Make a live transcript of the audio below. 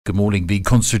Good morning. The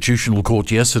Constitutional Court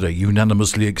yesterday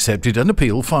unanimously accepted an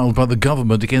appeal filed by the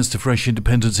government against a fresh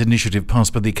independence initiative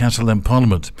passed by the Catalan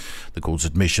Parliament. The court's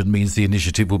admission means the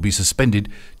initiative will be suspended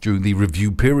during the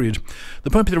review period.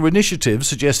 The popular initiative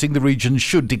suggesting the region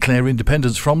should declare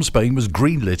independence from Spain was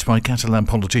greenlit by Catalan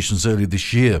politicians earlier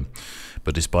this year.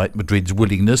 But despite Madrid's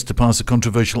willingness to pass a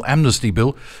controversial amnesty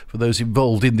bill for those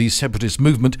involved in the separatist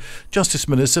movement, Justice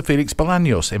Minister Felix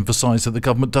Bolaños emphasised that the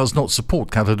government does not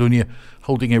support Catalonia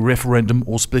holding a referendum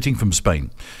or splitting from Spain.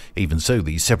 Even so,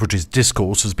 the separatist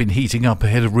discourse has been heating up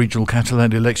ahead of regional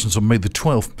Catalan elections on May the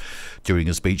 12th. During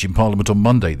a speech in Parliament on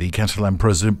Monday, the Catalan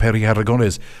President Pere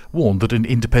Aragonés warned that an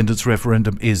independence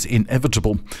referendum is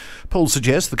inevitable. Polls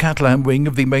suggest the Catalan wing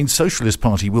of the main Socialist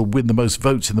Party will win the most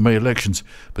votes in the May elections,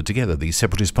 but together the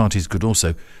separatist parties could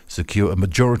also secure a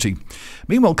majority.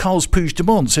 Meanwhile, Carles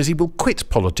Puigdemont says he will quit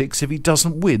politics if he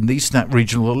doesn't win the snap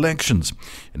regional elections.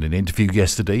 In an interview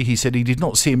yesterday, he said he did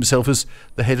not see himself as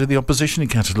the head of the opposition in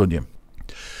Catalonia.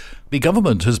 The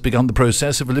government has begun the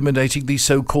process of eliminating the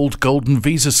so-called golden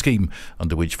visa scheme,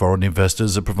 under which foreign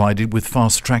investors are provided with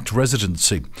fast-tracked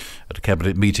residency. At a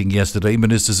cabinet meeting yesterday,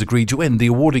 ministers agreed to end the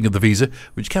awarding of the visa,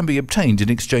 which can be obtained in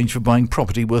exchange for buying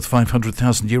property worth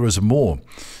 €500,000 or more.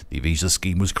 The visa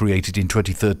scheme was created in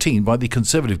 2013 by the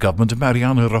Conservative government of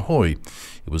Mariano Rajoy.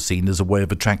 It was seen as a way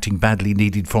of attracting badly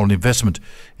needed foreign investment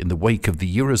in the wake of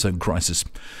the Eurozone crisis.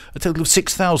 A total of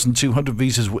 6,200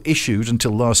 visas were issued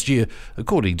until last year,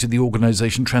 according to the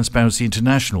organisation Transparency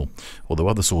International, although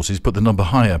other sources put the number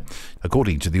higher.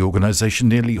 According to the organisation,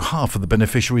 nearly half of the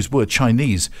beneficiaries were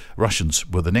Chinese. Russians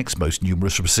were the next most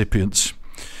numerous recipients.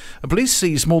 Police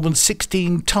seized more than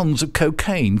 16 tons of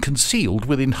cocaine concealed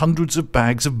within hundreds of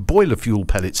bags of boiler fuel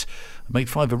pellets and made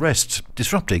 5 arrests,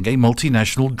 disrupting a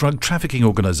multinational drug trafficking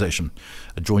organisation.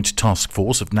 A joint task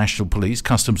force of national police,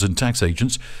 customs and tax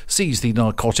agents seized the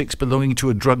narcotics belonging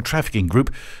to a drug trafficking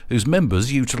group whose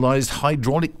members utilised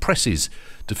hydraulic presses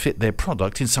to fit their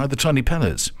product inside the tiny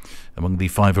pellets. Among the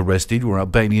 5 arrested were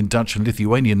Albanian, Dutch and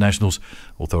Lithuanian nationals.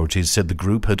 Authorities said the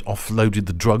group had offloaded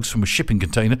the drugs from a shipping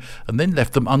container and then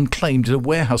left them unclaimed in a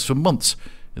warehouse for months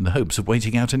in the hopes of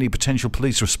waiting out any potential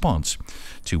police response.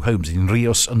 2 homes in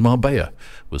Rios and Marbella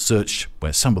were searched,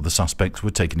 where some of the suspects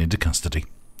were taken into custody.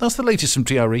 That's the latest from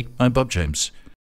TRE. I'm Bob James.